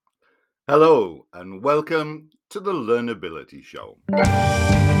Hello, and welcome to the Learnability Show.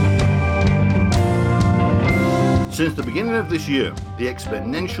 Since the beginning of this year, the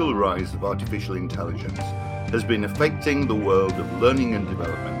exponential rise of artificial intelligence has been affecting the world of learning and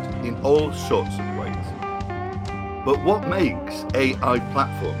development in all sorts of ways. But what makes AI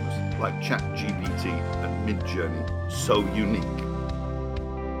platforms like ChatGPT and Midjourney so unique?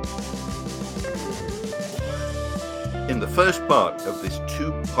 In the first part of this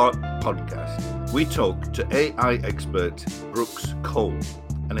two-part podcast, we talk to AI expert Brooks Cole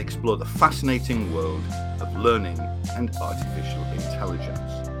and explore the fascinating world of learning and artificial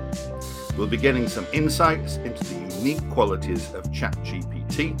intelligence. We'll be getting some insights into the unique qualities of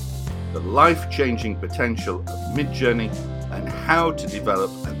ChatGPT, the life-changing potential of Midjourney, and how to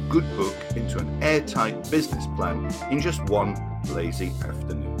develop a good book into an airtight business plan in just one lazy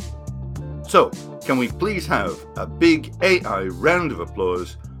afternoon. So, can we please have a big AI round of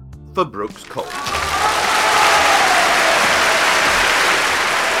applause for Brooks Cole?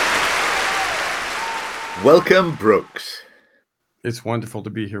 Welcome, Brooks. It's wonderful to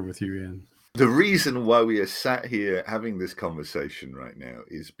be here with you, Ian. The reason why we are sat here having this conversation right now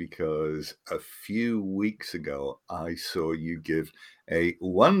is because a few weeks ago, I saw you give a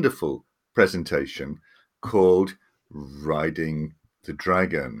wonderful presentation called Riding the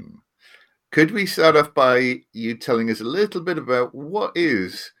Dragon. Could we start off by you telling us a little bit about what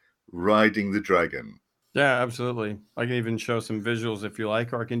is Riding the Dragon? Yeah, absolutely. I can even show some visuals if you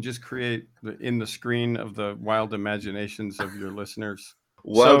like, or I can just create in the screen of the wild imaginations of your listeners.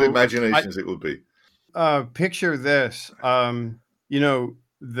 Wild imaginations it will be. Picture this. The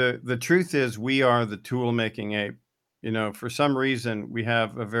truth is we are the tool-making ape. For some reason, we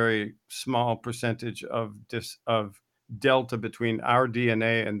have a very small percentage of delta between our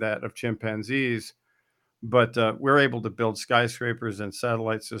DNA and that of chimpanzees. But we're able to build skyscrapers and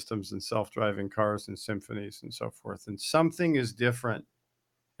satellite systems and self-driving cars and symphonies and so forth. And something is different.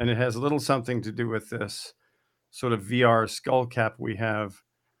 And it has a little something to do with this sort of VR skull cap we have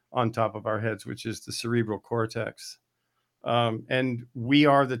on top of our heads, which is the cerebral cortex. And we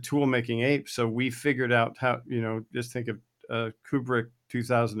are the tool-making ape. So we figured out how, just think of Kubrick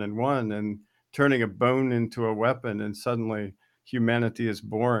 2001 and turning a bone into a weapon, and suddenly humanity is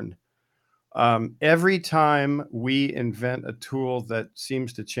born. Every time we invent a tool that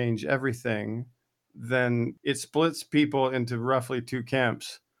seems to change everything, then it splits people into roughly two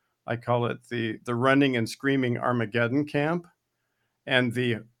camps. I call it the running and screaming Armageddon camp, and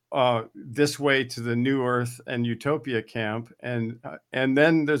the this way to the new Earth and Utopia camp, and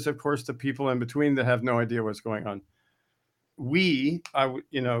then there's of course the people in between that have no idea what's going on. We,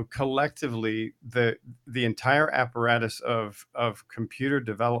 collectively, the entire apparatus of computer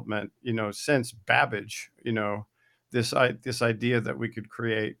development, since Babbage, this idea that we could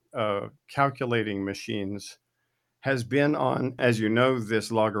create calculating machines, has been on, as you know,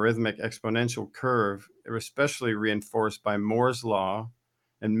 this logarithmic exponential curve, especially reinforced by Moore's law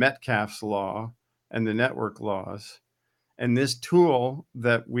and Metcalfe's law and the network laws. And this tool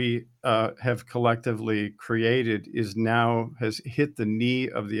that we have collectively created has hit the knee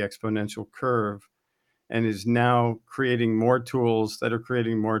of the exponential curve and is now creating more tools that are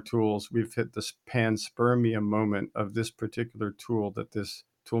creating more tools. We've hit this panspermia moment of this particular tool that this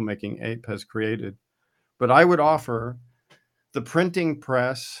tool-making ape has created. But I would offer the printing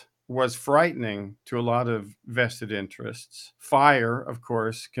press was frightening to a lot of vested interests. Fire, of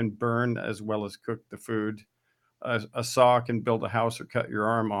course, can burn as well as cook the food. A saw can build a house or cut your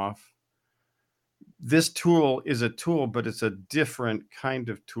arm off. This tool is a tool, but it's a different kind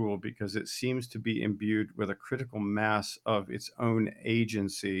of tool because it seems to be imbued with a critical mass of its own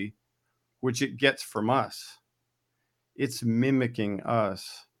agency, which it gets from us. It's mimicking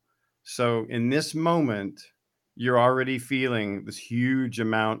us. So in this moment, you're already feeling this huge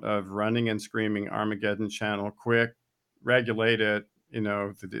amount of running and screaming Armageddon channel, quick, regulate it.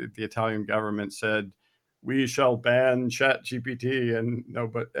 The Italian government said, we shall ban ChatGPT, and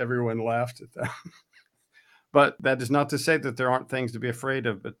but everyone laughed at them. But that is not to say that there aren't things to be afraid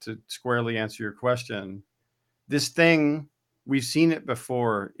of, but to squarely answer your question, this thing, we've seen it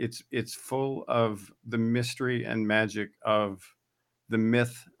before. It's full of the mystery and magic of the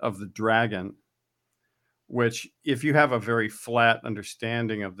myth of the dragon, which if you have a very flat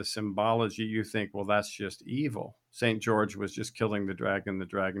understanding of the symbology, you think, well, that's just evil. St. George was just killing the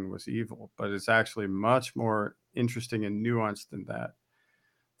dragon was evil. But it's actually much more interesting and nuanced than that.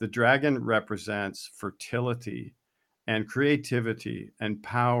 The dragon represents fertility and creativity and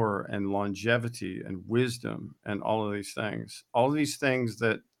power and longevity and wisdom and all of these things. All of these things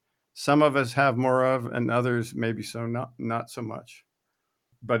that some of us have more of and others maybe not so much.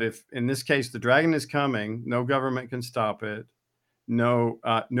 But if in this case the dragon is coming, no government can stop it. No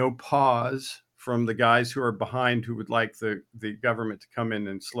pause from the guys who are behind who would like the government to come in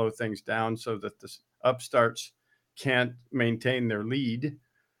and slow things down so that the upstarts can't maintain their lead.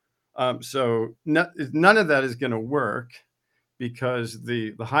 So none of that is going to work, because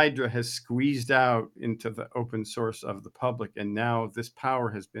the Hydra has squeezed out into the open source of the public, and now this power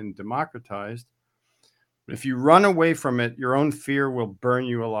has been democratized. But if you run away from it, your own fear will burn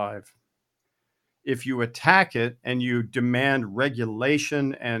you alive. If you attack it and you demand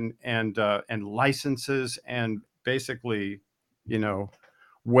regulation and licenses and basically,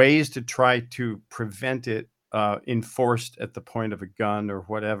 ways to try to prevent it enforced at the point of a gun or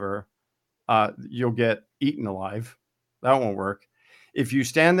whatever, you'll get eaten alive. That won't work. If you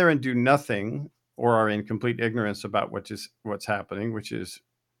stand there and do nothing, or are in complete ignorance about what's happening, which is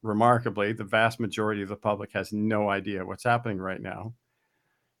remarkably the vast majority of the public has no idea what's happening right now,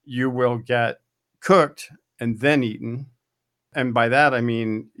 you will get cooked and then eaten. And by that, I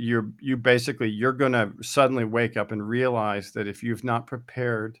mean, you're going to suddenly wake up and realize that if you've not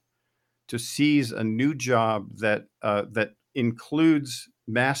prepared to seize a new job that includes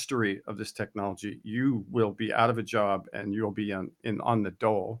mastery of this technology, you will be out of a job and you'll be on the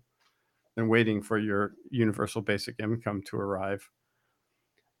dole and waiting for your universal basic income to arrive.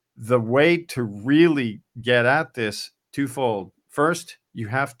 The way to really get at this, twofold. First, you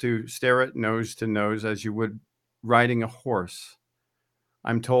have to stare it nose to nose as you would riding a horse.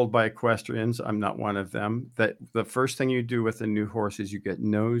 I'm told by equestrians, I'm not one of them, that the first thing you do with a new horse is you get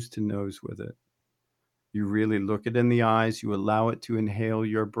nose to nose with it. You really look it in the eyes, you allow it to inhale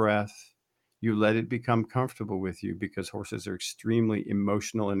your breath, you let it become comfortable with you, because horses are extremely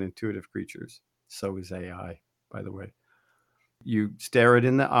emotional and intuitive creatures. So is AI, by the way. You stare it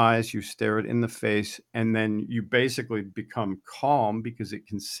in the eyes, you stare it in the face, and then you basically become calm because it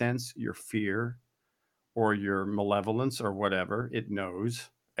can sense your fear or your malevolence or whatever. It knows.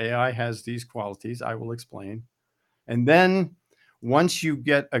 AI has these qualities, I will explain. And then once you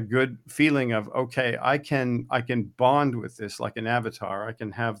get a good feeling of, okay, I can bond with this like an avatar, I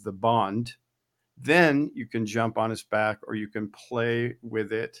can have the bond, then you can jump on its back or you can play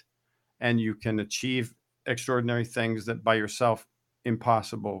with it and you can achieve extraordinary things that by yourself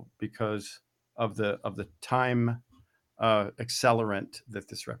impossible, because of the time accelerant that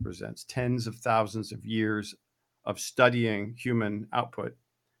this represents. Tens of thousands of years of studying human output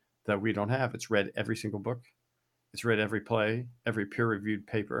that we don't have. It's read every single book. It's read every play, every peer-reviewed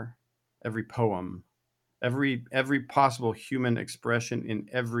paper, every poem, every possible human expression in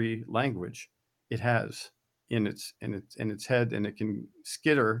every language it has in its head, and it can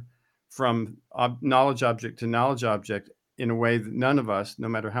skitter from knowledge object to knowledge object in a way that none of us, no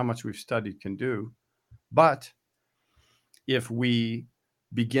matter how much we've studied, can do. But if we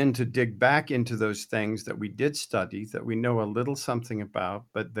begin to dig back into those things that we did study, that we know a little something about,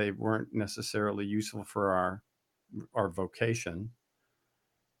 but they weren't necessarily useful for our vocation,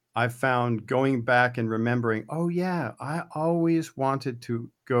 I've found going back and remembering, oh yeah, I always wanted to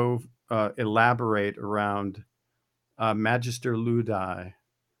go elaborate around Magister Ludi,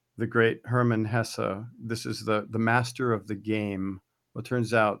 the great Hermann Hesse. This is the master of the game. Well, it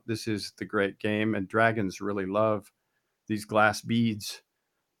turns out this is the great game, and dragons really love these glass beads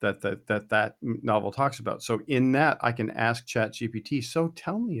that novel talks about. So in that, I can ask ChatGPT, so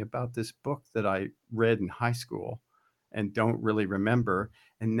tell me about this book that I read in high school and don't really remember.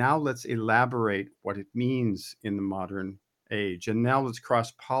 And now let's elaborate what it means in the modern age. And now let's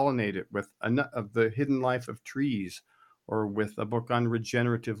cross-pollinate it with of the hidden life of trees, or with a book on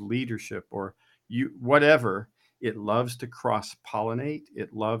regenerative leadership, or whatever. It loves to cross-pollinate.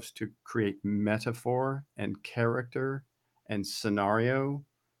 It loves to create metaphor and character and scenario.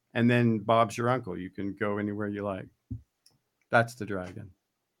 And then Bob's your uncle. You can go anywhere you like. That's the dragon.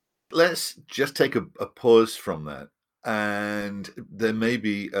 Let's just take a pause from that. And there may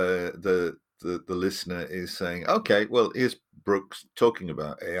be the listener is saying, okay, well, here's Brooks talking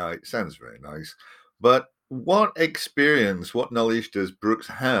about AI. It sounds very nice. But what experience, what knowledge does Brooks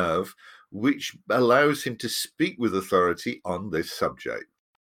have which allows him to speak with authority on this subject?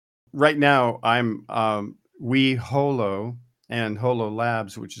 Right now, I'm we Holo and Holo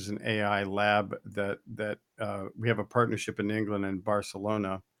Labs, which is an AI lab that we have a partnership in England and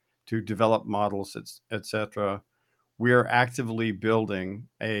Barcelona to develop models, etc. We are actively building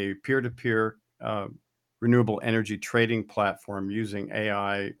a peer-to-peer renewable energy trading platform using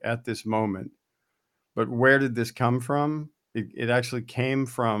AI at this moment. But where did this come from? It actually came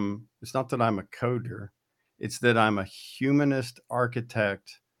from, it's not that I'm a coder, it's that I'm a humanist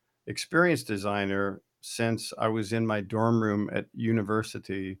architect, experienced designer, since I was in my dorm room at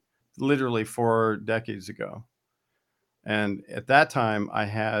university, literally 4 decades ago. And at that time, I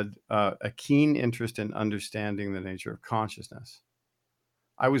had a keen interest in understanding the nature of consciousness.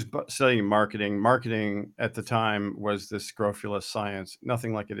 I was studying marketing. Marketing at the time was this scrofulous science,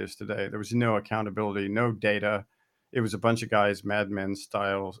 nothing like it is today. There was no accountability, no data. It was a bunch of guys, Mad Men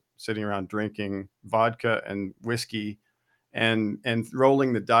style, sitting around drinking vodka and whiskey and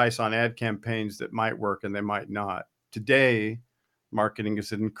rolling the dice on ad campaigns that might work and they might not. Today, marketing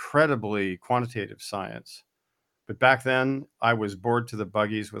is an incredibly quantitative science. But back then, I was bored to the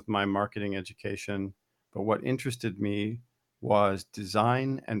buggies with my marketing education. But what interested me was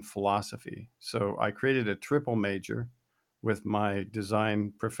design and philosophy. So I created a triple major with my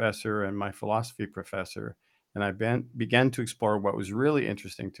design professor and my philosophy professor. And I began to explore what was really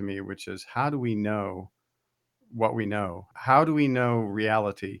interesting to me, which is how do we know what we know? How do we know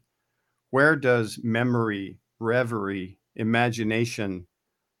reality? Where does memory, reverie, imagination,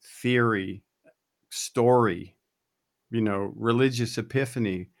 theory, story, religious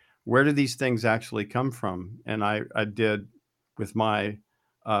epiphany, where do these things actually come from? And I did with my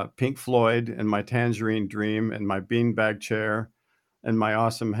Pink Floyd and my Tangerine Dream and my beanbag chair and my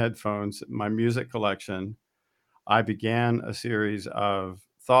awesome headphones, my music collection, I began a series of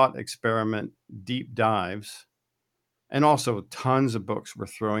thought experiment deep dives. And also tons of books were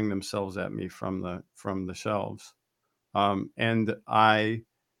throwing themselves at me from the shelves. And I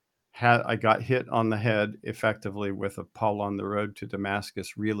got hit on the head effectively with a Paul on the Road to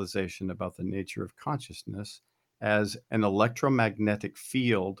Damascus realization about the nature of consciousness as an electromagnetic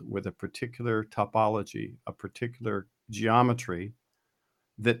field with a particular topology, a particular geometry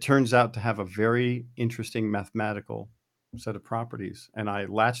that turns out to have a very interesting mathematical set of properties. And I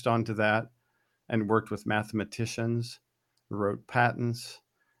latched onto that and worked with mathematicians, wrote patents,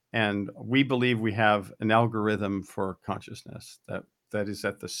 and we believe we have an algorithm for consciousness that is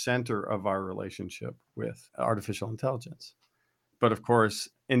at the center of our relationship with artificial intelligence. But of course,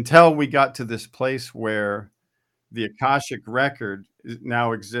 until we got to this place where the Akashic record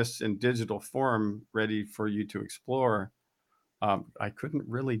now exists in digital form, ready for you to explore, I couldn't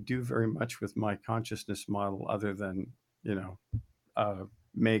really do very much with my consciousness model other than,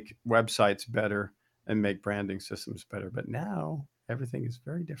 make websites better and make branding systems better. But now everything is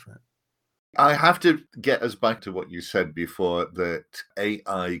very different. I have to get us back to what you said before, that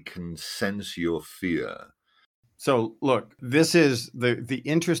AI can sense your fear. So look, this is the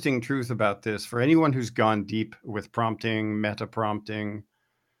interesting truth about this for anyone who's gone deep with prompting, meta prompting,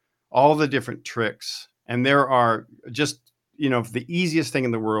 all the different tricks. And there are just, the easiest thing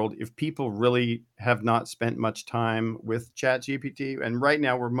in the world, if people really have not spent much time with ChatGPT, and right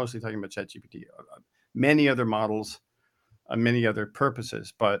now we're mostly talking about ChatGPT, many other models, many other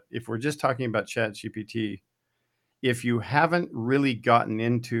purposes. But if we're just talking about ChatGPT, if you haven't really gotten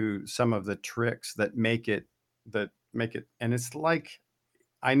into some of the tricks that make it, and it's like,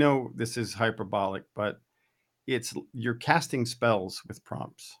 I know this is hyperbolic, but you're casting spells with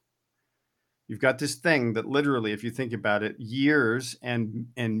prompts. You've got this thing that literally, if you think about it, years and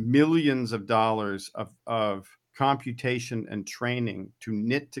millions of dollars of computation and training to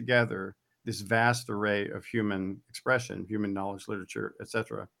knit together this vast array of human expression, human knowledge, literature,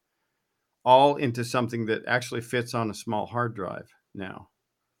 etc., all into something that actually fits on a small hard drive now.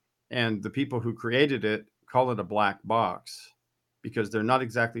 And the people who created it call it a black box because they're not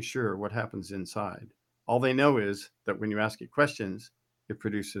exactly sure what happens inside. All they know is that when you ask it questions, it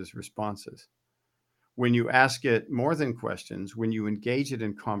produces responses. When you ask it more than questions, when you engage it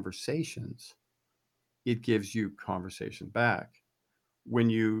in conversations, it gives you conversation back. When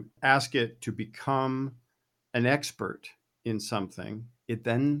you ask it to become an expert in something, it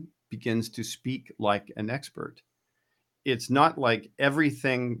then begins to speak like an expert. It's not like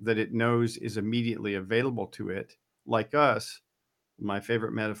everything that it knows is immediately available to it. Like us, my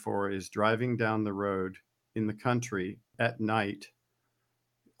favorite metaphor is driving down the road in the country at night.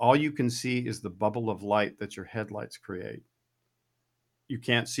 All you can see is the bubble of light that your headlights create. You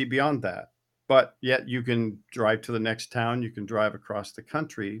can't see beyond that. But yet you can drive to the next town, you can drive across the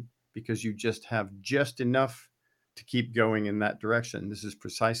country because you just have just enough to keep going in that direction. This is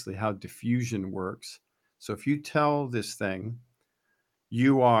precisely how diffusion works. So if you tell this thing,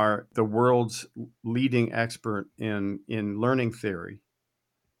 you are the world's leading expert in learning theory,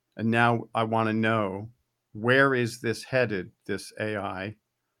 and now I want to know, where is this headed, this AI?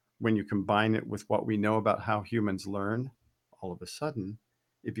 When you combine it with what we know about how humans learn, all of a sudden,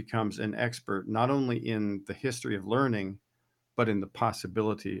 it becomes an expert not only in the history of learning, but in the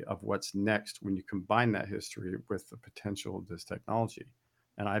possibility of what's next when you combine that history with the potential of this technology.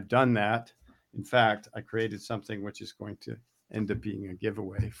 And I've done that. In fact, I created something which is going to end up being a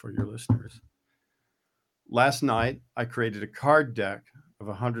giveaway for your listeners. Last night, I created a card deck of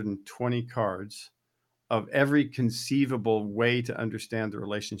 120 cards of every conceivable way to understand the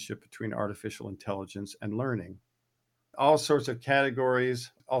relationship between artificial intelligence and learning. All sorts of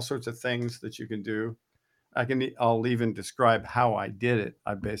categories, all sorts of things that you can do. I'll even describe how I did it.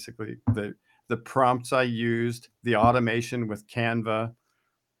 I basically the prompts I used, the automation with Canva,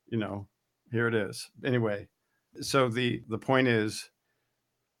 here it is. Anyway, so the point is,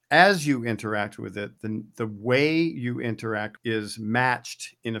 as you interact with it, the way you interact is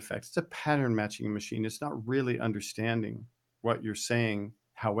matched in effect. It's a pattern matching machine. It's not really understanding what you're saying.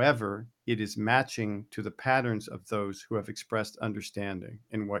 However, it is matching to the patterns of those who have expressed understanding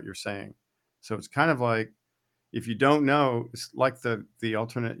in what you're saying. So it's kind of like, if you don't know, it's like the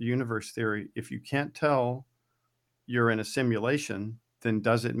alternate universe theory. If you can't tell you're in a simulation, then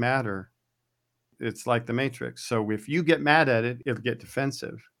does it matter? It's like the Matrix. So if you get mad at it, it'll get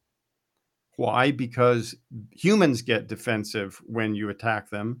defensive. Why? Because humans get defensive when you attack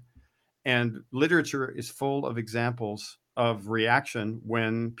them. And literature is full of examples of reaction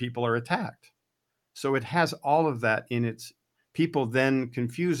when people are attacked. So it has all of that in its. People then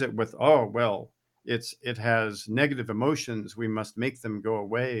confuse it with, oh, well, it has negative emotions. We must make them go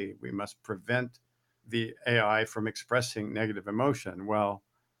away. We must prevent the AI from expressing negative emotion. Well,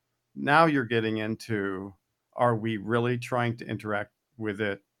 now you're getting into, are we really trying to interact with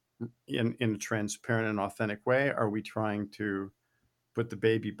it in a transparent and authentic way? Are we trying to put the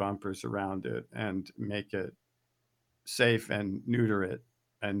baby bumpers around it and make it safe and neuter it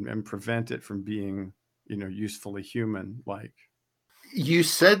and prevent it from being, usefully human like? You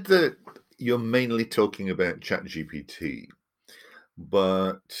said that you're mainly talking about ChatGPT,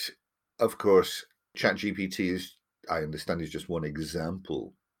 but of course, ChatGPT is, I understand, is just one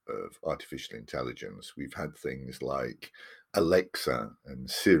example of artificial intelligence. We've had things like Alexa and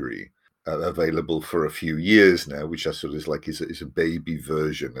Siri available for a few years now, which I sort of is a baby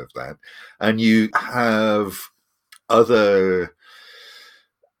version of that. And you have other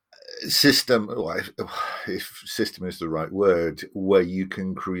system, if system is the right word, where you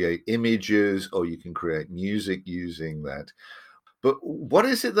can create images or you can create music using that. But what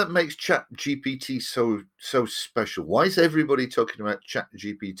is it that makes ChatGPT so special? Why is everybody talking about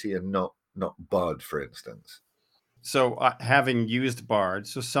ChatGPT and not Bard, for instance? So having used Bard,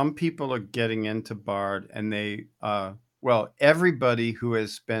 so some people are getting into Bard, and everybody who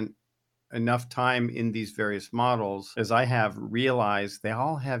has spent enough time in these various models, as I have, realized they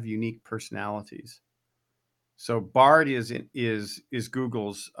all have unique personalities. So Bard is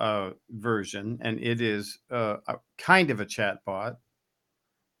Google's version, and it is a kind of a chat bot.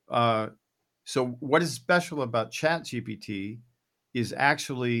 So what is special about ChatGPT is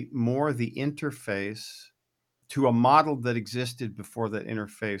actually more the interface to a model that existed before that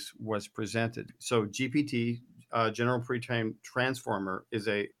interface was presented. So GPT, General Pre-trained Transformer, is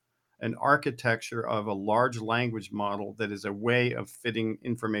an architecture of a large language model that is a way of fitting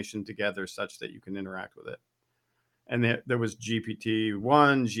information together such that you can interact with it. And there was GPT-1,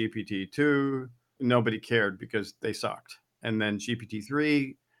 GPT-2. Nobody cared because they sucked. And then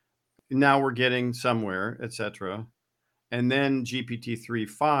GPT-3, now we're getting somewhere, etc. And then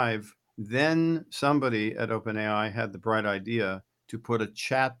GPT-3.5, then somebody at OpenAI had the bright idea to put a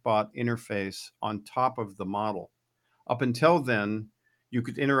chatbot interface on top of the model. Up until then, you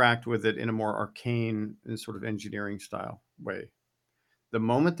could interact with it in a more arcane and sort of engineering style way. The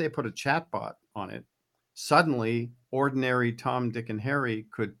moment they put a chatbot on it, suddenly ordinary Tom, Dick, and Harry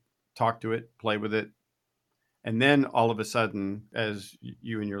could talk to it, play with it. And then all of a sudden, as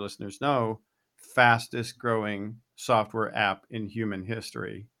you and your listeners know, fastest growing software app in human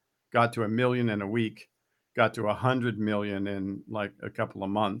history, got to 1 million in a week, got to 100 million in like a couple of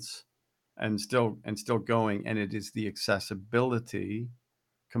months, and still going. And it is the accessibility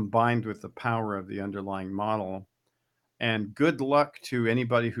combined with the power of the underlying model. And good luck to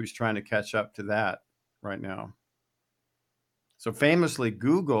anybody who's trying to catch up to that right now. So famously,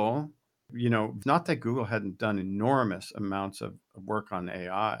 Google, not that Google hadn't done enormous amounts of work on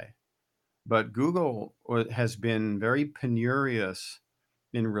AI, but Google has been very penurious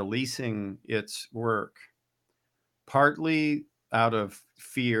in releasing its work, partly out of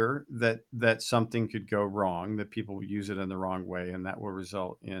fear that something could go wrong, that people will use it in the wrong way, and that will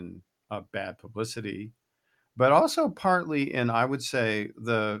result in bad publicity, but also partly in, I would say,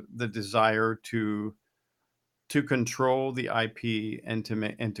 the desire to control the IP and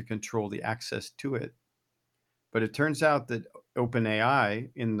to control the access to it. But it turns out that OpenAI,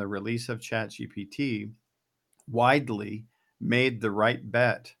 in the release of ChatGPT, widely made the right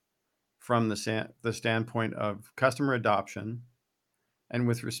bet from the standpoint of customer adoption. And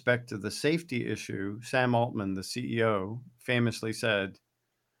with respect to the safety issue, Sam Altman, the CEO, famously said,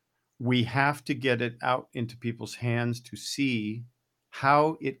 we have to get it out into people's hands to see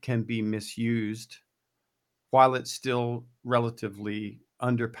how it can be misused while it's still relatively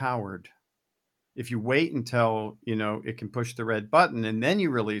underpowered. If you wait until, it can push the red button and then you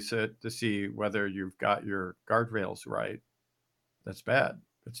release it to see whether you've got your guardrails right, that's bad.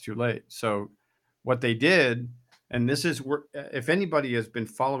 It's too late. So what they did, and this is where, if anybody has been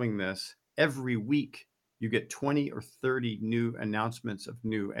following this, every week you get 20 or 30 new announcements of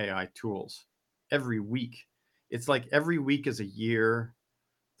new AI tools. Every week. It's like every week is a year.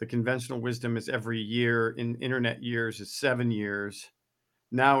 The conventional wisdom is every year. In internet years is 7 years.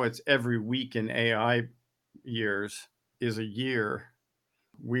 Now it's every week in AI years is a year.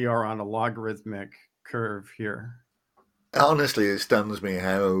 We are on a logarithmic curve here. Honestly, it stuns me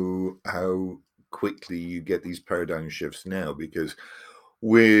how quickly you get these paradigm shifts now, because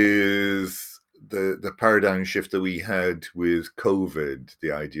with the paradigm shift that we had with COVID,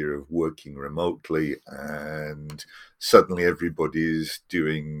 the idea of working remotely, and suddenly everybody's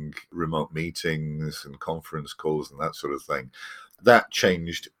doing remote meetings and conference calls and that sort of thing, that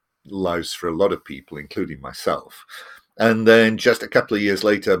changed lives for a lot of people, including myself. And then just a couple of years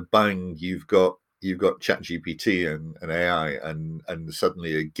later, bang, you've got ChatGPT and AI, and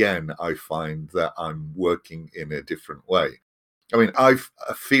suddenly again, I find that I'm working in a different way. I mean, I've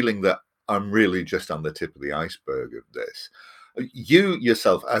a feeling that I'm really just on the tip of the iceberg of this. You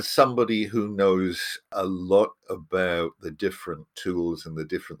yourself, as somebody who knows a lot about the different tools and the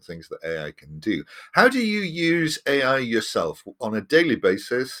different things that AI can do, how do you use AI yourself on a daily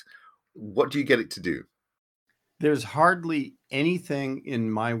basis? What do you get it to do? There's hardly anything in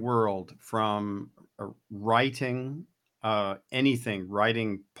my world, from writing anything,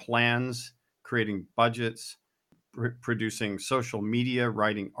 writing plans, creating budgets, producing social media,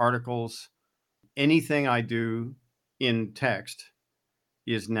 writing articles. Anything I do in text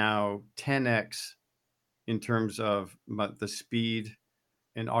is now 10x in terms of the speed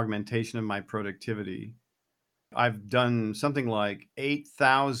and augmentation of my productivity. I've done something like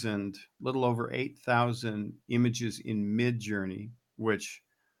 8,000, little over 8,000 images in Midjourney, which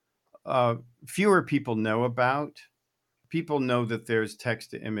fewer people know about. People know that there's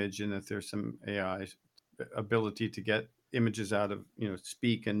text to image and that there's some AI ability to get images out of,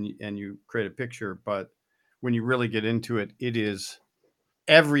 speak and you create a picture. But when you really get into it, it is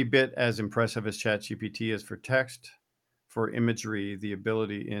every bit as impressive as ChatGPT is for text. For imagery, the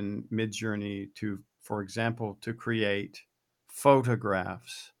ability in Midjourney to, for example, to create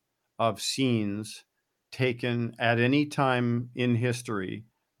photographs of scenes taken at any time in history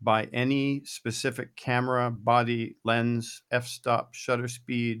by any specific camera, body, lens, f-stop, shutter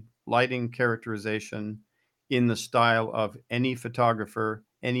speed, lighting, characterization, in the style of any photographer,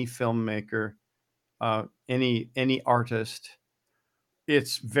 any filmmaker, any artist.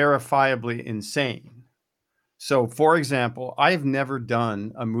 It's verifiably insane. So, for example, I've never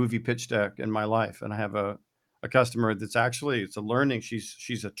done a movie pitch deck in my life, and I have a customer that's actually, it's a learning.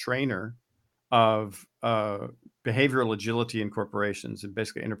 She's a trainer of behavioral agility in corporations, and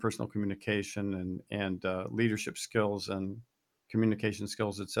basically interpersonal communication and leadership skills and communication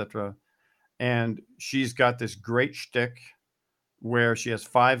skills, etc. And she's got this great shtick where she has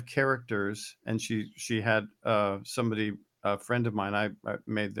 5 characters, and she had somebody, a friend of mine, I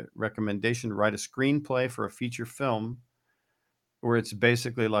made the recommendation to write a screenplay for a feature film where it's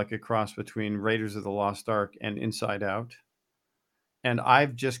basically like a cross between Raiders of the Lost Ark and Inside Out. And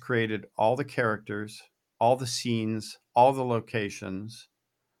I've just created all the characters, all the scenes, all the locations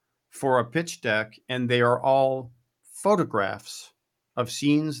for a pitch deck, and they are all photographs of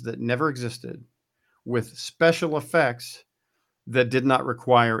scenes that never existed with special effects that did not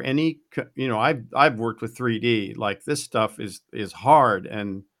require any, I've worked with 3D. Like, this stuff is hard,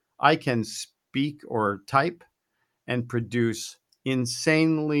 and I can speak or type and produce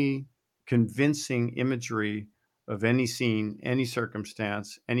insanely convincing imagery of any scene, any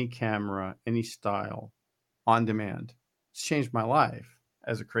circumstance, any camera, any style, on demand. It's changed my life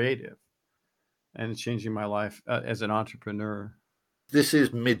as a creative, and it's changing my life as an entrepreneur. This is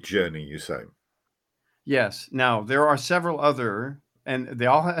Midjourney, you say? Yes. Now, there are several other, and they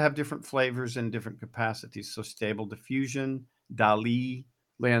all have different flavors and different capacities. So Stable Diffusion, DALL-E,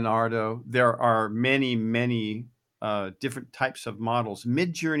 Leonardo. There are many, many different types of models.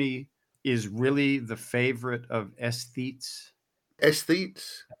 Midjourney is really the favorite of aesthetes.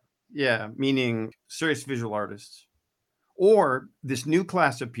 Aesthetes? Yeah, meaning serious visual artists. Or this new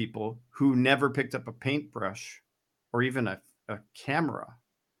class of people who never picked up a paintbrush or even a camera.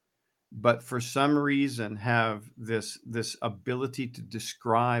 but for some reason have this ability to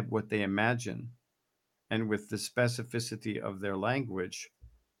describe what they imagine, and with the specificity of their language,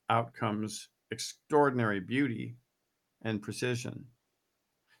 out comes extraordinary beauty and precision.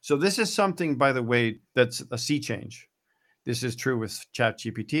 So this is something, by the way, that's a sea change. This is true with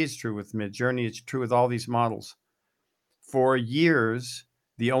ChatGPT, it's true with Midjourney, it's true with all these models. For years,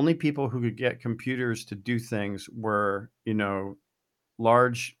 the only people who could get computers to do things were,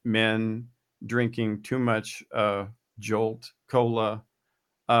 large men drinking too much Jolt cola,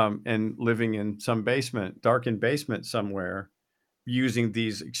 and living in some darkened basement somewhere, using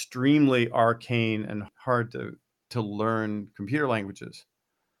these extremely arcane and hard to learn computer languages.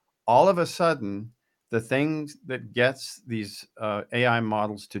 All of a sudden, the thing that gets these AI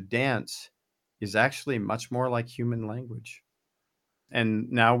models to dance is actually much more like human language.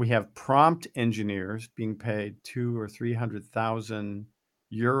 And now we have prompt engineers being paid 200,000 or 300,000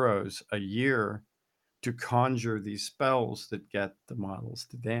 euros a year to conjure these spells that get the models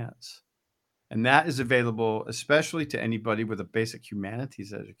to dance. And that is available especially to anybody with a basic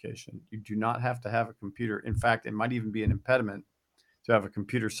humanities education. You do not have to have a computer. In fact, it might even be an impediment to have a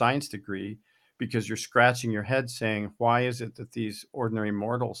computer science degree, because you're scratching your head saying, why is it that these ordinary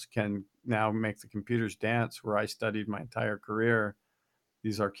mortals can now make the computers dance where I studied my entire career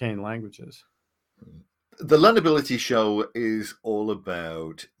these arcane languages? The Learnability Show is all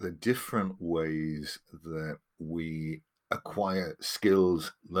about the different ways that we acquire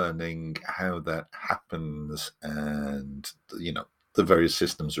skills, learning, how that happens, and the various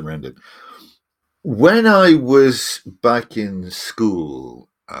systems around it. When I was back in school,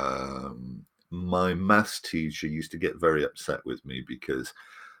 my maths teacher used to get very upset with me because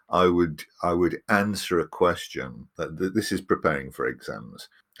I would answer a question that this is preparing for exams.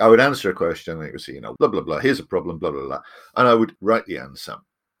 I would answer a question and it would say, blah, blah, blah, here's a problem, blah, blah, blah. And I would write the answer.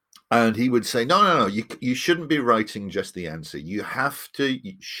 And he would say, no, you shouldn't be writing just the answer. You have to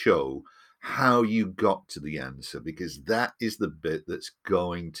show how you got to the answer, because that is the bit that's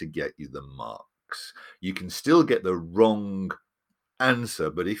going to get you the marks. You can still get the wrong answer,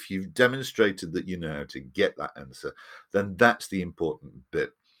 but if you've demonstrated that you know how to get that answer, then that's the important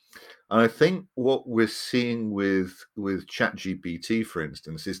bit. And I think what we're seeing with ChatGPT, for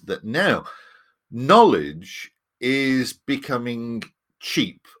instance, is that now knowledge is becoming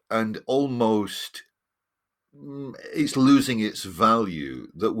cheap and almost it's losing its value.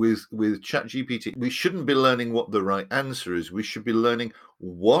 That with ChatGPT, we shouldn't be learning what the right answer is. We should be learning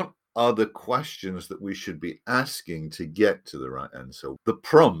what are the questions that we should be asking to get to the right answer. The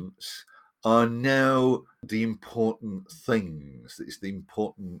prompts are now the important things. It's the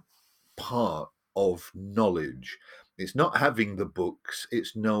important part of knowledge. It's not having the books,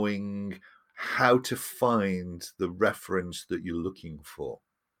 it's knowing how to find the reference that you're looking for.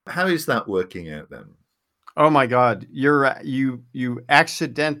 How is that working out then? Oh my God, you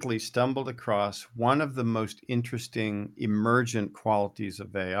accidentally stumbled across one of the most interesting emergent qualities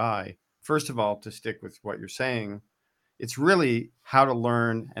of AI. First of all, to stick with what you're saying, it's really how to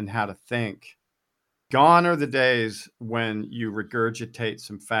learn and how to think. Gone are the days when you regurgitate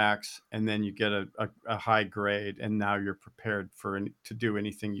some facts and then you get a high grade and now you're prepared to do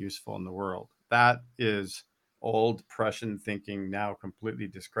anything useful in the world. That is old Prussian thinking, now completely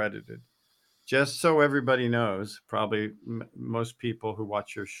discredited. Just so everybody knows, probably most people who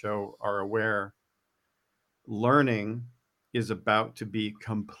watch your show are aware, learning is about to be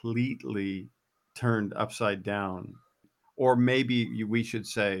completely turned upside down. Or maybe we should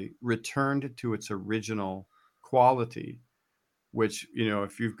say returned to its original quality, which,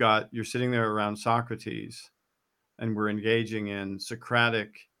 if you're sitting there around Socrates and we're engaging in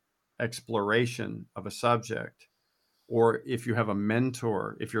Socratic exploration of a subject, or if you have a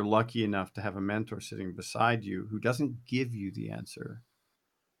mentor, if you're lucky enough to have a mentor sitting beside you who doesn't give you the answer,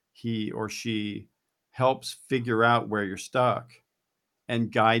 he or she helps figure out where you're stuck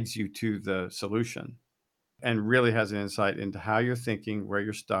and guides you to the solution, and really has an insight into how you're thinking, where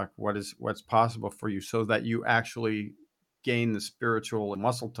you're stuck, what's possible for you, so that you actually gain the spiritual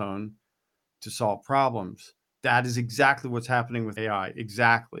muscle tone to solve problems. That is exactly what's happening with AI,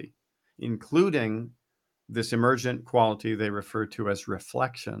 exactly, including this emergent quality they refer to as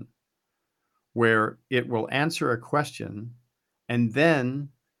reflection, where it will answer a question and then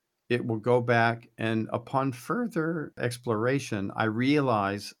it will go back, and upon further exploration, I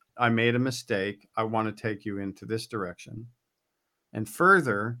realize I made a mistake. I want to take you into this direction. And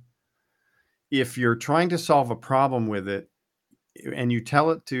further, if you're trying to solve a problem with it and you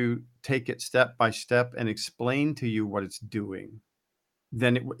tell it to take it step by step and explain to you what it's doing,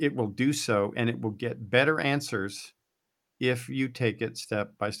 then it will do so, and it will get better answers if you take it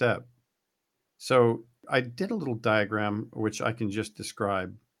step by step. So I did a little diagram, which I can just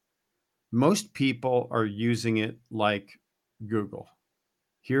describe. Most people are using it like Google.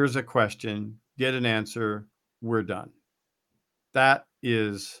 Here's a question, get an answer, we're done. That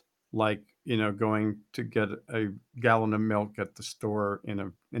is like, going to get a gallon of milk at the store in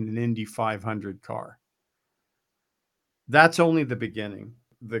an Indy 500 car. That's only the beginning.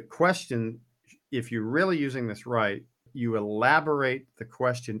 The question, if you're really using this right, you elaborate the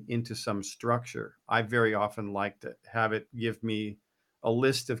question into some structure. I very often like to have it give me a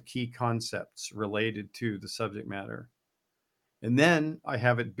list of key concepts related to the subject matter. And then I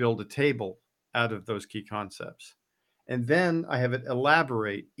have it build a table out of those key concepts. And then I have it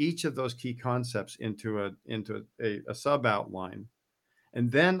elaborate each of those key concepts into a sub outline.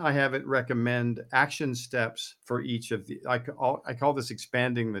 And then I have it recommend action steps for each of I call this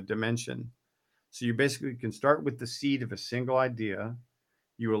expanding the dimension. So you basically can start with the seed of a single idea.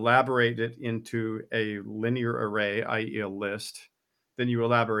 You elaborate it into a linear array, i.e. a list. Then you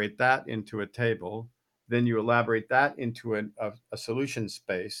elaborate that into a table. Then you elaborate that into a solution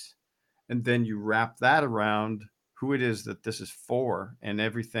space. And then you wrap that around who it is that this is for and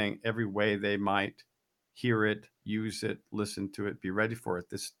every way they might hear it, use it, listen to it, be ready for it.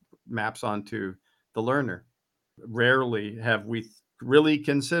 This maps onto the learner. Rarely have we really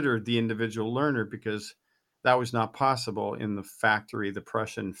considered the individual learner because that was not possible in the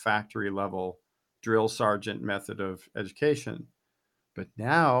Prussian factory level drill sergeant method of education. But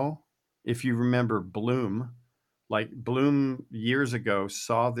now, if you remember Bloom, like Bloom years ago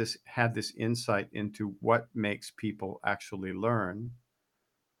had this insight into what makes people actually learn.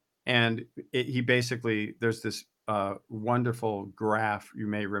 And he basically, there's this wonderful graph you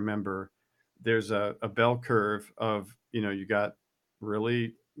may remember. There's a bell curve of, you got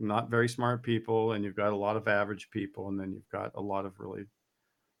really not very smart people, and you've got a lot of average people, and then you've got a lot of really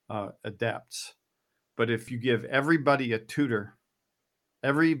adepts. But if you give everybody a tutor,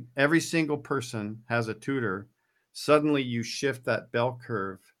 every single person has a tutor, suddenly you shift that bell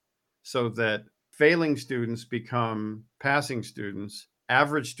curve so that failing students become passing students,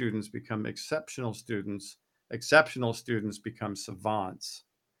 average students become exceptional students become savants.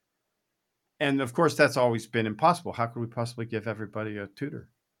 And of course, that's always been impossible. How could we possibly give everybody a tutor?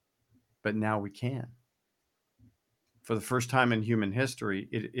 But now we can. For the first time in human history,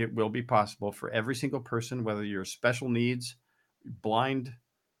 it will be possible for every single person, whether you're special needs, blind,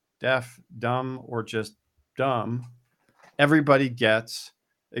 deaf, dumb, or just dumb, everybody gets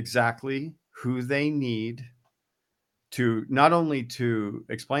exactly who they need to not only to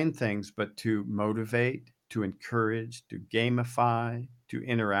explain things, but to motivate, to encourage, to gamify, to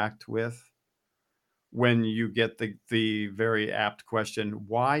interact with. When you get the very apt question,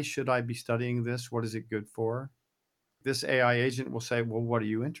 why should I be studying this? What is it good for? This AI agent will say, well, what are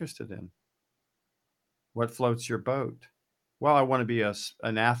you interested in? What floats your boat? Well, I want to be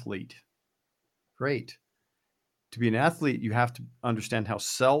an athlete. Great. To be an athlete, you have to understand how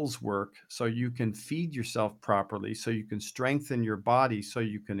cells work so you can feed yourself properly, so you can strengthen your body, so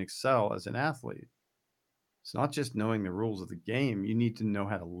you can excel as an athlete. It's not just knowing the rules of the game. You need to know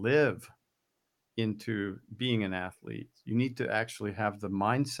how to live into being an athlete. You need to actually have the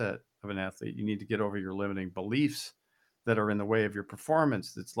mindset of an athlete. You need to get over your limiting beliefs that are in the way of your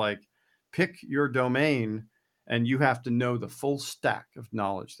performance. It's like pick your domain and you have to know the full stack of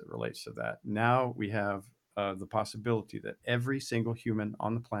knowledge that relates to that. Now we have the possibility that every single human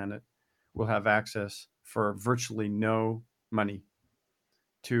on the planet will have access for virtually no money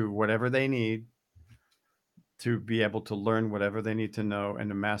to whatever they need to be able to learn whatever they need to know and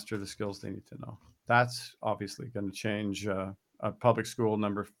to master the skills they need to know. That's obviously going to change public school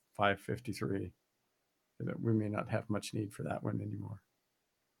number 553. We may not have much need for that one anymore.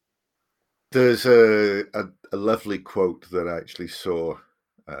 There's a lovely quote that I actually saw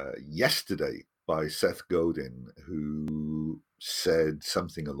yesterday by Seth Godin, who said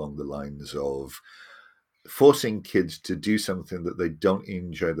something along the lines of forcing kids to do something that they don't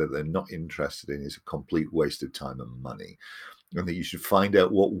enjoy, that they're not interested in, is a complete waste of time and money. And that you should find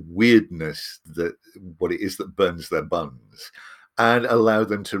out what it is that burns their buns and allow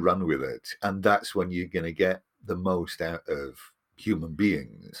them to run with it. And that's when you're going to get the most out of human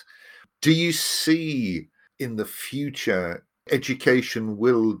beings. Do you see in the future education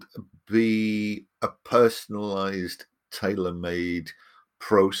will be a personalized, tailor-made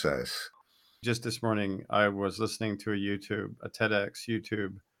process? Just this morning, I was listening to a TEDx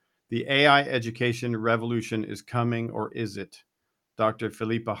YouTube. The AI education revolution is coming, or is it? Dr.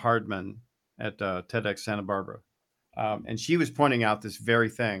 Philippa Hardman at TEDx Santa Barbara. And she was pointing out this very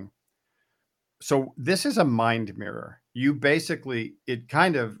thing. So this is a mind mirror. you basically, it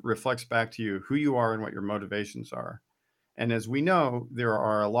kind of reflects back to you who you are and what your motivations are. And as we know, there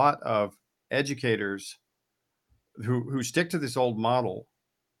are a lot of educators who stick to this old model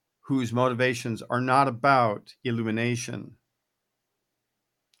whose motivations are not about illumination.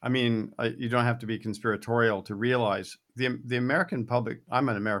 I mean, you don't have to be conspiratorial to realize the American public, I'm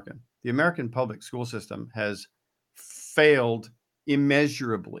an American, the American public school system has failed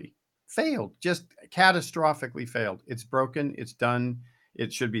immeasurably, failed, just catastrophically failed. It's broken, it's done,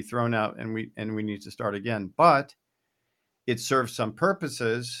 it should be thrown out, and we need to start again. But it serves some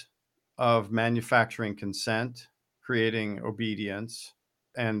purposes of manufacturing consent, creating obedience,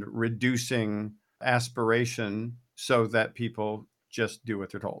 and reducing aspiration so that people just do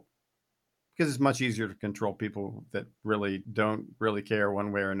what they're told. Because it's much easier to control people that really don't really care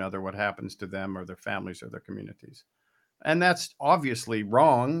one way or another what happens to them or their families or their communities. And that's obviously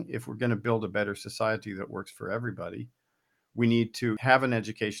wrong. If we're going to build a better society that works for everybody, we need to have an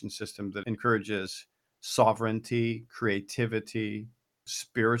education system that encourages sovereignty, creativity,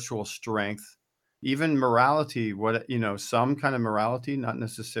 spiritual strength, even morality, some kind of morality, not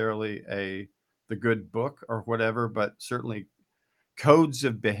necessarily the good book or whatever, but certainly codes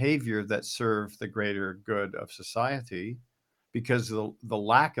of behavior that serve the greater good of society, because the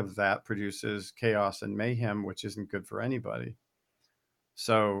lack of that produces chaos and mayhem, which isn't good for anybody.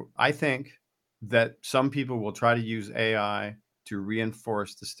 So I think that some people will try to use AI to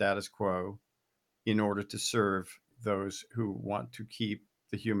reinforce the status quo in order to serve those who want to keep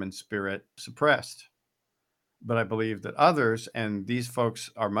the human spirit suppressed. But I believe that others, and these folks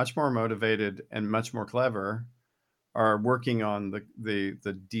are much more motivated and much more clever, are working on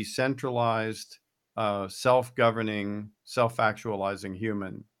the decentralized, self-governing, self-actualizing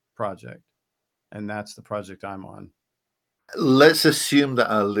human project. And that's the project I'm on. Let's assume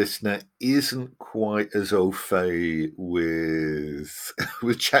that our listener isn't quite as au fait with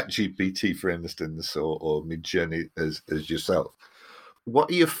ChatGPT, for instance, or Midjourney as yourself.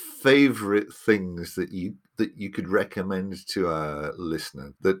 What are your favorite things that you could recommend to our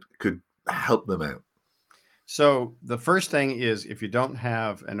listener that could help them out? So the first thing is, if you don't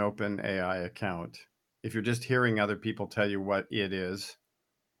have an OpenAI account, if you're just hearing other people tell you what it is,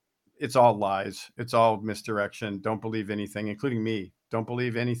 it's all lies. It's all misdirection. Don't believe anything, including me. Don't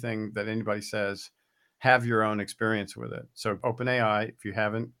believe anything that anybody says. Have your own experience with it. So OpenAI, if you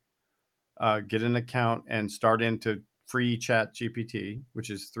haven't, get an account and start into free ChatGPT, which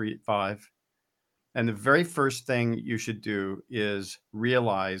is 3.5. And the very first thing you should do is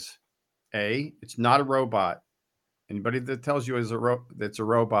realize, it's not a robot. Anybody that tells you that's a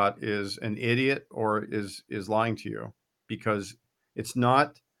robot is an idiot or is lying to you, because it's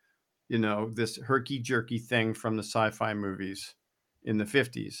not, this herky-jerky thing from the sci-fi movies in the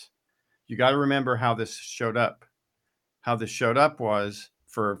 50s. You got to remember how this showed up. How this showed up was,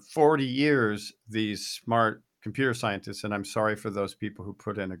 for 40 years, these smart computer scientists, and I'm sorry for those people who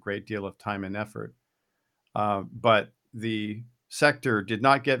put in a great deal of time and effort, but the sector did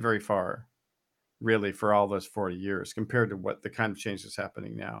not get very far, really, for all those 40 years compared to what the kind of change that's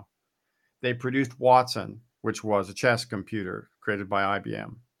happening now. They produced Watson, which was a chess computer created by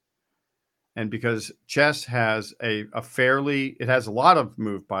IBM. And because chess has it has a lot of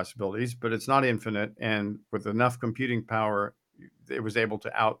move possibilities, but it's not infinite. And with enough computing power, it was able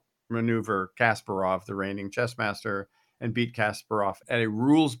to outmaneuver Kasparov, the reigning chess master, and beat Kasparov at a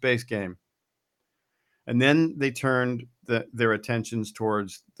rules-based game. And then they turned their attentions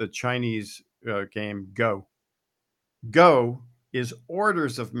towards the Chinese game Go. Go is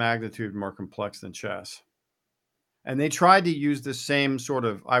orders of magnitude more complex than chess. And they tried to use the same sort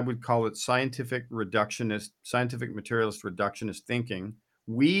of, I would call it scientific materialist reductionist thinking.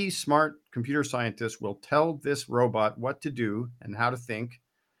 We smart computer scientists will tell this robot what to do and how to think,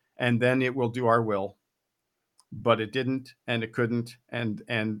 and then it will do our will. But it didn't, and it couldn't. And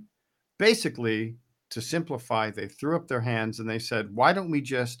basically, to simplify, they threw up their hands and they said, why don't we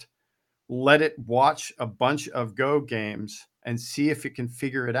just let it watch a bunch of Go games and see if it can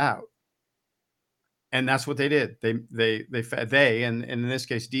figure it out? And that's what they did. They and in this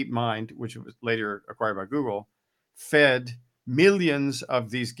case, DeepMind, which was later acquired by Google, fed millions of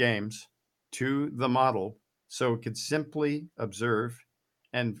these games to the model so it could simply observe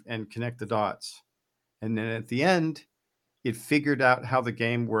and connect the dots. And then at the end, it figured out how the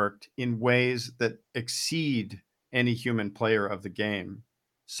game worked in ways that exceed any human player of the game,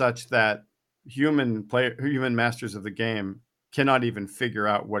 such that human masters of the game cannot even figure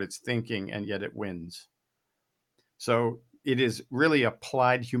out what it's thinking, and yet it wins. So it is really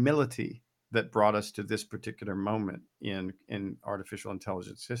applied humility that brought us to this particular moment in artificial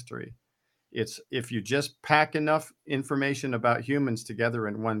intelligence history. It's if you just pack enough information about humans together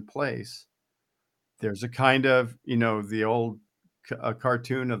in one place, there's a kind of, the old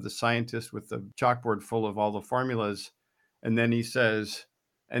cartoon of the scientist with the chalkboard full of all the formulas. And then he says,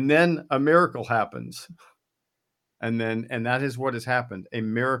 and then a miracle happens. And that is what has happened. A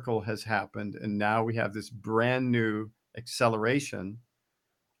miracle has happened. And now we have this brand new acceleration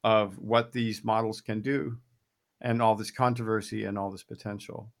of what these models can do, and all this controversy and all this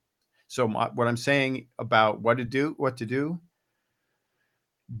potential. So what I'm saying about what to do,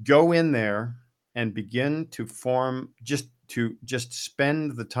 go in there and begin to form, just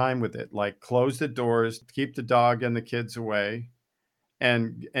spend the time with it, like close the doors, keep the dog and the kids away,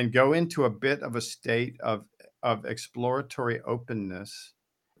 and go into a bit of a state of exploratory openness.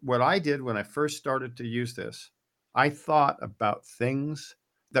 What I did when I first started to use this, I thought about things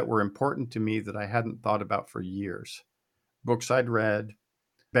that were important to me that I hadn't thought about for years. Books I'd read,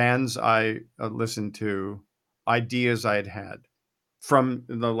 bands I listened to, ideas I'd had. From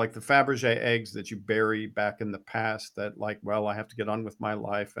like the Fabergé eggs that you bury back in the past, that like, well, I have to get on with my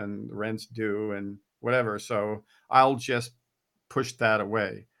life and the rent's due and whatever, so I'll just push that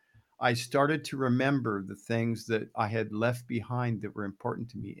away. I started to remember the things that I had left behind that were important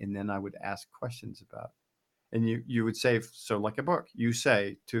to me, and then I would ask questions about. And you would say, so like a book, you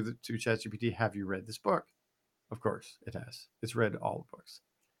say to ChatGPT, have you read this book? Of course it has. It's read all the books.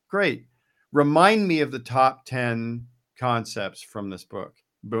 Great. Remind me of the top 10 concepts from this book.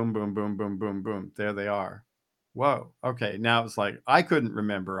 Boom, boom, boom, boom, boom, boom. There they are. Whoa. Okay. Now it's like, I couldn't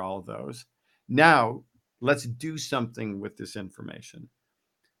remember all of those. Now let's do something with this information.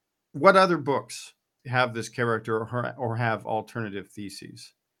 What other books have this character or have alternative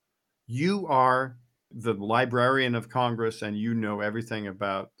theses? You are the Librarian of Congress and you know everything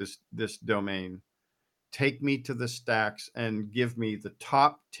about this domain. Take me to the stacks and give me the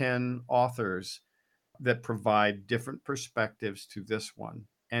top 10 authors that provide different perspectives to this one,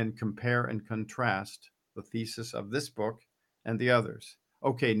 and compare and contrast the thesis of this book and the others.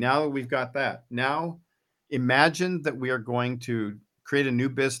 Okay, now that we've got that, now imagine that we are going to create a new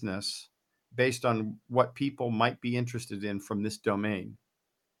business based on what people might be interested in from this domain.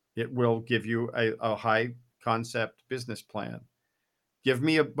 It will give you a high concept business plan. Give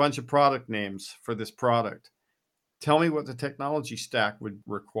me a bunch of product names for this product. Tell me what the technology stack would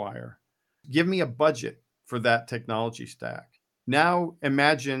require. Give me a budget for that technology stack. Now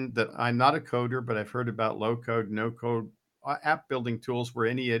imagine that I'm not a coder, but I've heard about low code, no code app building tools where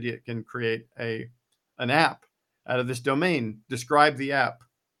any idiot can create an app out of this domain. Describe the app.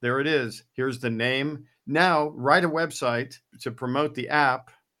 There it is. Here's the name. Now write a website to promote the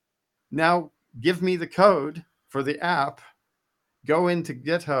app. Now give me the code for the app. Go into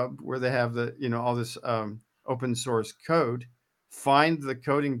GitHub where they have the, all this open source code, find the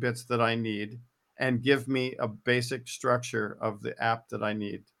coding bits that I need, and give me a basic structure of the app that I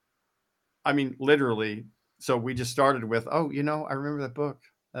need. I mean, literally. So we just started with, I remember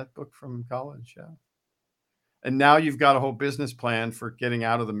that book from college. Yeah. And now you've got a whole business plan for getting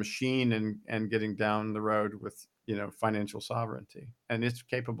out of the machine and getting down the road with, financial sovereignty. And it's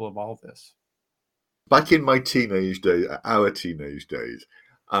capable of all this. Back in my teenage days, our teenage days,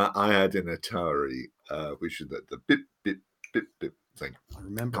 I had an Atari, which is the bip, bip, bip, bip thing. I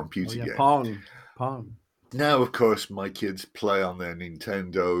remember. Computer game. Pong. Now, of course, my kids play on their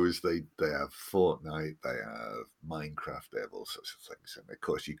Nintendos. They have Fortnite, they have Minecraft, they have all sorts of things. And of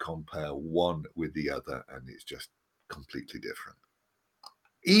course, you compare one with the other, and it's just completely different.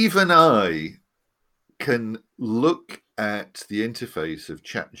 Even I can look at the interface of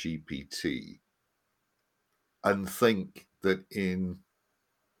ChatGPT and think that in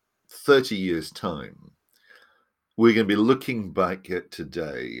 30 years' time, we're going to be looking back at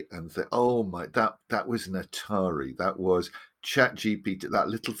today and think, oh my, that was an Atari. That was ChatGPT, that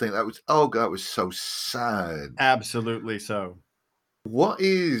little thing. That was so sad. Absolutely so. What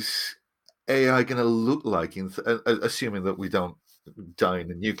is AI going to look like, assuming that we don't die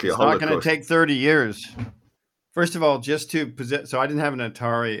in a nuclear holocaust? It's not going to take 30 years. First of all, just to possess, so I didn't have an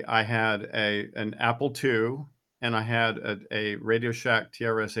Atari. I had an Apple II, and I had a Radio Shack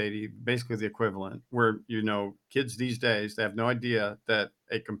TRS-80, basically the equivalent, where, kids these days, they have no idea that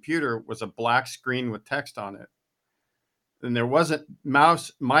a computer was a black screen with text on it. And there wasn't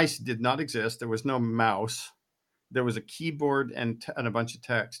mice did not exist. There was no mouse. There was a keyboard and a bunch of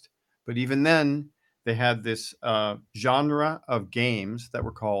text. But even then, they had this genre of games that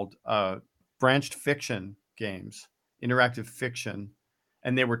were called branched fiction games, interactive fiction,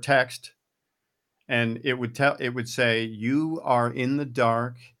 and they were text, and it would say, you are in the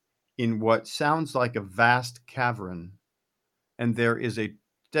dark in what sounds like a vast cavern, and there is a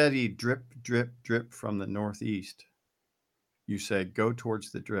steady drip, drip, drip from the northeast. You say, go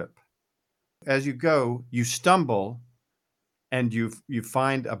towards the drip. As you go, you stumble and you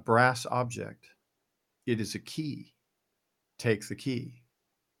find a brass object. It is a key. Take the key.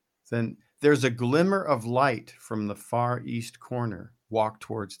 Then there's a glimmer of light from the far east corner. Walk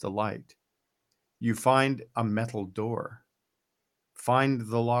towards the light. You find a metal door. Find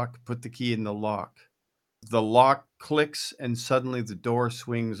the lock, put the key in the lock. The lock clicks and suddenly the door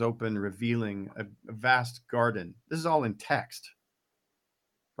swings open, revealing a vast garden. This is all in text,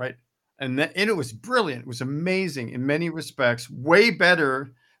 right? And it was brilliant. It was amazing in many respects, way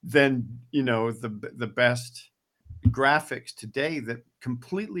better than, the best graphics today that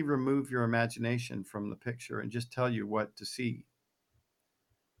completely remove your imagination from the picture and just tell you what to see.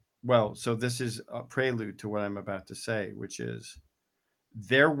 Well, so this is a prelude to what I'm about to say, which is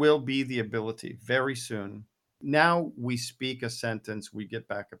there will be the ability very soon. Now we speak a sentence, we get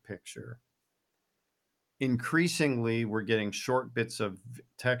back a picture. Increasingly, we're getting short bits of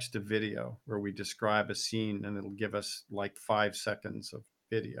text to video where we describe a scene and it'll give us like 5 seconds of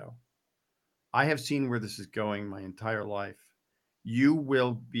video. I have seen where this is going my entire life. You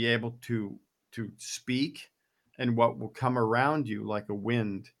will be able to speak, and what will come around you like a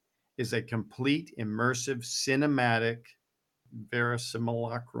wind is a complete, immersive, cinematic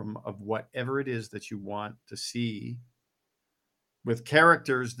verisimulacrum of whatever it is that you want to see, with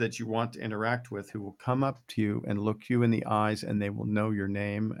characters that you want to interact with who will come up to you and look you in the eyes, and they will know your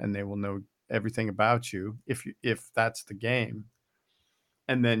name and they will know everything about you if that's the game.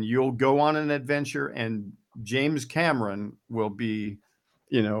 And then you'll go on an adventure and James Cameron will be,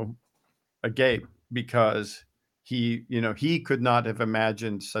 agape because he could not have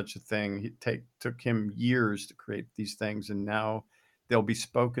imagined such a thing. It took him years to create these things, and now they'll be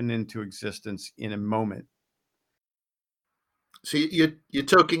spoken into existence in a moment. So you're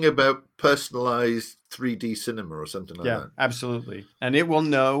talking about personalized 3D cinema or something like that? Yeah, absolutely. And it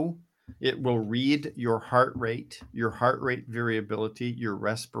will read your heart rate variability, your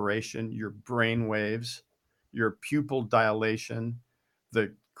respiration, your brain waves, your pupil dilation,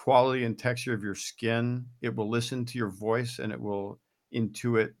 the quality and texture of your skin. It will listen to your voice and it will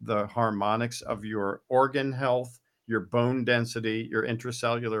intuit the harmonics of your organ health, your bone density, your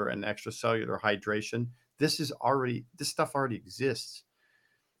intracellular and extracellular hydration. This stuff already exists.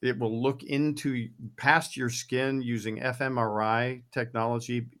 It will look into past your skin using fMRI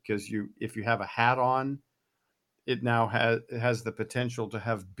technology, because if you have a hat on, it now has the potential to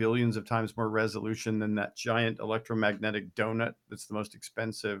have billions of times more resolution than that giant electromagnetic donut that's the most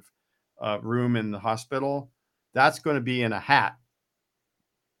expensive room in the hospital. That's going to be in a hat.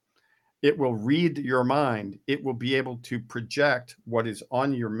 It will read your mind. It will be able to project what is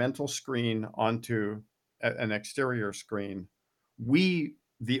on your mental screen onto an exterior screen.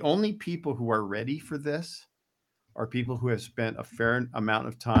 The only people who are ready for this are people who have spent a fair amount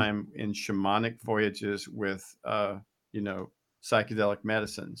of time in shamanic voyages with, psychedelic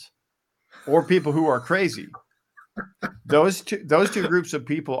medicines, or people who are crazy. Those two groups of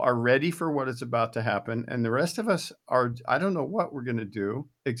people are ready for what is about to happen. And the rest of us I don't know what we're going to do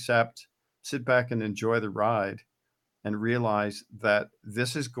except sit back and enjoy the ride and realize that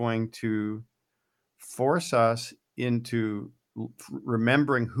this is going to force us into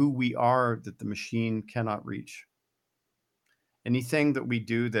remembering who we are that the machine cannot reach. Anything that we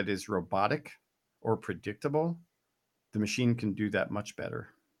do that is robotic or predictable, the machine can do that much better.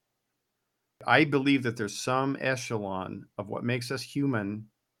 I believe that there's some echelon of what makes us human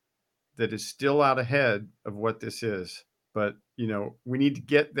that is still out ahead of what this is. But, we need to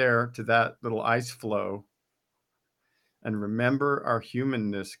get there to that little ice flow and remember our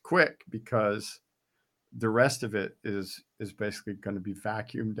humanness quick, because the rest of it is basically going to be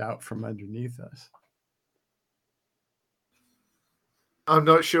vacuumed out from underneath us. I'm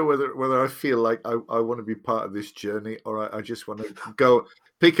not sure whether I feel like I want to be part of this journey, or I just want to go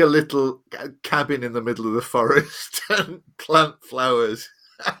pick a little cabin in the middle of the forest and plant flowers.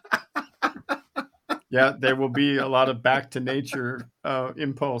 Yeah, there will be a lot of back to nature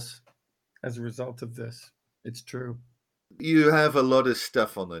impulse as a result of this. It's true. You have a lot of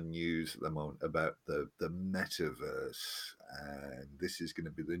stuff on the news at the moment about the metaverse, and this is going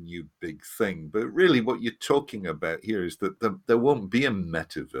to be the new big thing. But really what you're talking about here is that there won't be a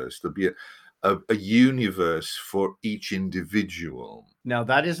metaverse. There'll be a universe for each individual. Now,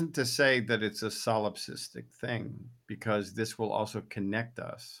 that isn't to say that it's a solipsistic thing, because this will also connect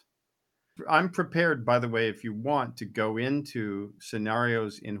us. I'm prepared, by the way, if you want to go into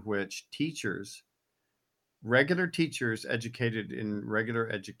scenarios in which regular teachers educated in regular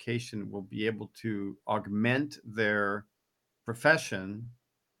education will be able to augment their profession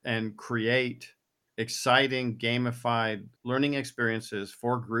and create exciting gamified learning experiences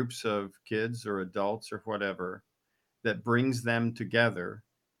for groups of kids or adults or whatever that brings them together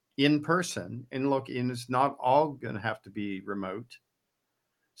in person. And look, and it's not all going to have to be remote.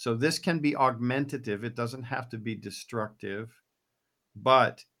 So this can be augmentative. It doesn't have to be destructive,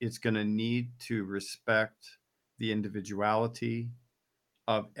 but it's going to need to respect the individuality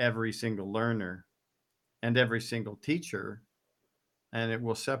of every single learner and every single teacher. And it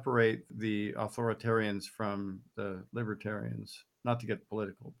will separate the authoritarians from the libertarians, not to get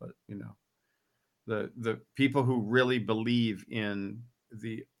political, but the people who really believe in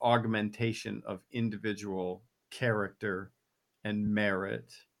the augmentation of individual character and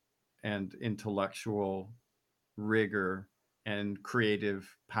merit and intellectual rigor and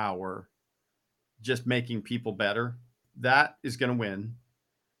creative power, just making people better, that is going to win.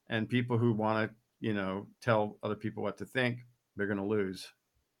 And people who want to, tell other people what to think, they're going to lose.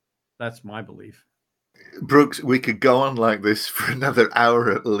 That's my belief. Brooks, we could go on like this for another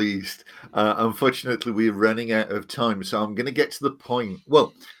hour at least. Unfortunately, we're running out of time, so I'm going to get to the point.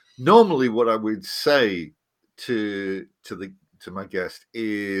 Well, normally, what I would say to my guest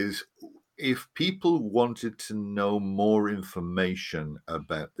is, if people wanted to know more information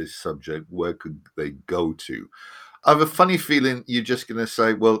about this subject, where could they go to? I have a funny feeling you're just going to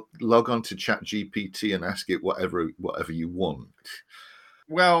say, well, log on to ChatGPT and ask it whatever you want.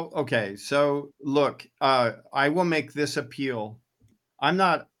 Well, okay. So look, I will make this appeal. I'm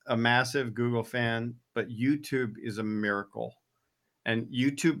not a massive Google fan, but YouTube is a miracle. And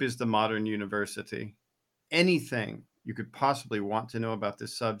YouTube is the modern university. Anything you could possibly want to know about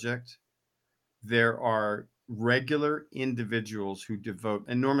this subject, there are regular individuals who devote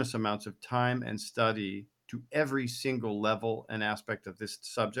enormous amounts of time and study to every single level and aspect of this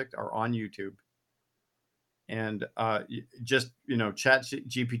subject are on YouTube. And just, Chat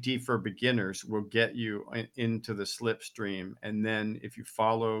GPT for beginners will get you into the slipstream. And then if you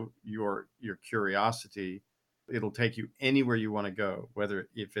follow your curiosity, it'll take you anywhere you want to go, whether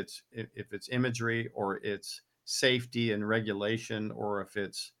if it's imagery or it's safety and regulation, or if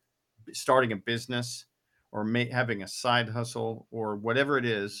it's starting a business or having a side hustle or whatever it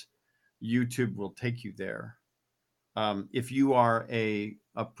is, YouTube will take you there. If you are a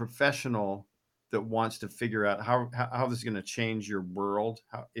professional that wants to figure out how this is going to change your world,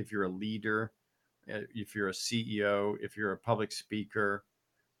 if you're a leader, if you're a CEO, if you're a public speaker,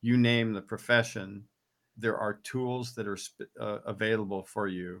 you name the profession, there are tools that are available for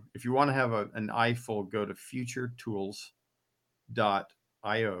you. If you want to have an eyeful, go to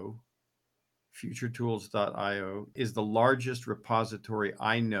futuretools.io. Futuretools.io is the largest repository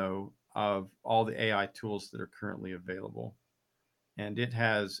I know of all the AI tools that are currently available. And it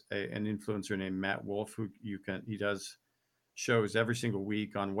has an influencer named Matt Wolf, who he does shows every single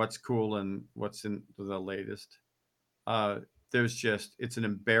week on what's cool and what's in the latest. It's an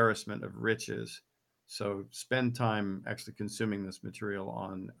embarrassment of riches. So spend time actually consuming this material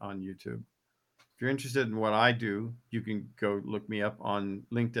on YouTube. If you're interested in what I do, you can go look me up on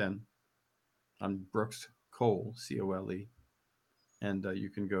LinkedIn. I'm Brooks Cole, Cole. And you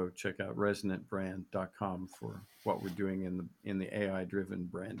can go check out resonantbrand.com for what we're doing in the AI-driven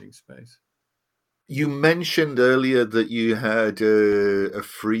branding space. You mentioned earlier that you had a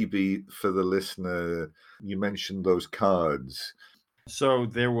freebie for the listener. You mentioned those cards. So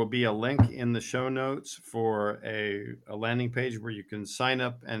there will be a link in the show notes for a landing page where you can sign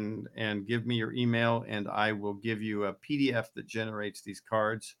up and give me your email, and I will give you a PDF that generates these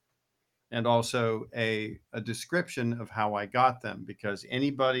cards, and also a description of how I got them, because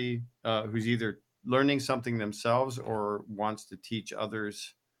anybody who's either learning something themselves or wants to teach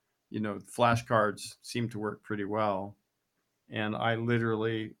others, flashcards seem to work pretty well. And I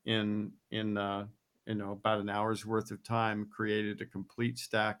literally in about an hour's worth of time created a complete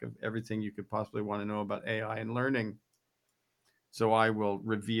stack of everything you could possibly want to know about AI and learning. So I will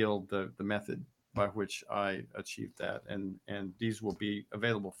reveal the method by which I achieved that. And these will be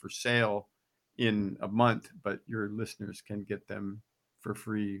available for sale in a month, but your listeners can get them for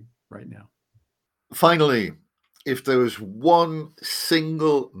free right now. Finally, if there was one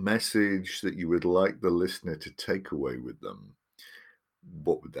single message that you would like the listener to take away with them,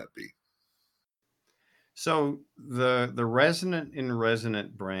 what would that be? So the Resonant in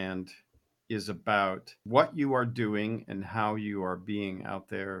Resonant brand is about what you are doing and how you are being out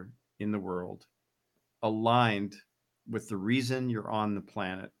there in the world, aligned with the reason you're on the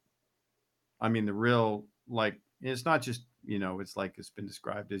planet. I mean, the real, it's not just, it's like it's been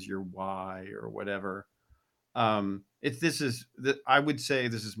described as your why or whatever. I would say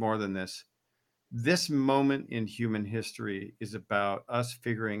this is more than this. This moment in human history is about us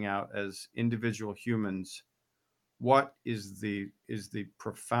figuring out as individual humans what is the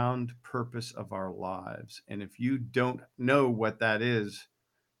profound purpose of our lives. And if you don't know what that is,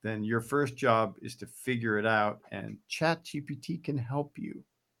 then your first job is to figure it out, and ChatGPT can help you.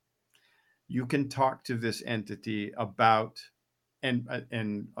 You can talk to this entity about, and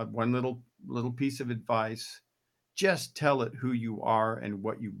one little piece of advice: just tell it who you are and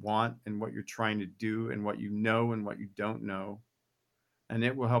what you want and what you're trying to do and what you know and what you don't know, and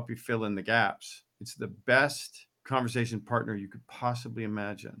it will help you fill in the gaps. It's the best conversation partner you could possibly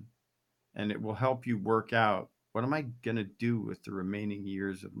imagine, and it will help you work out, what am I going to do with the remaining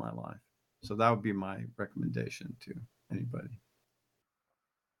years of my life? So that would be my recommendation to anybody.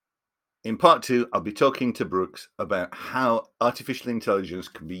 In part 2, I'll be talking to Brooks about how artificial intelligence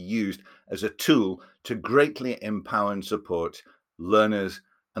can be used as a tool to greatly empower and support learners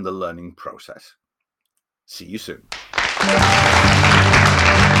and the learning process. See you soon.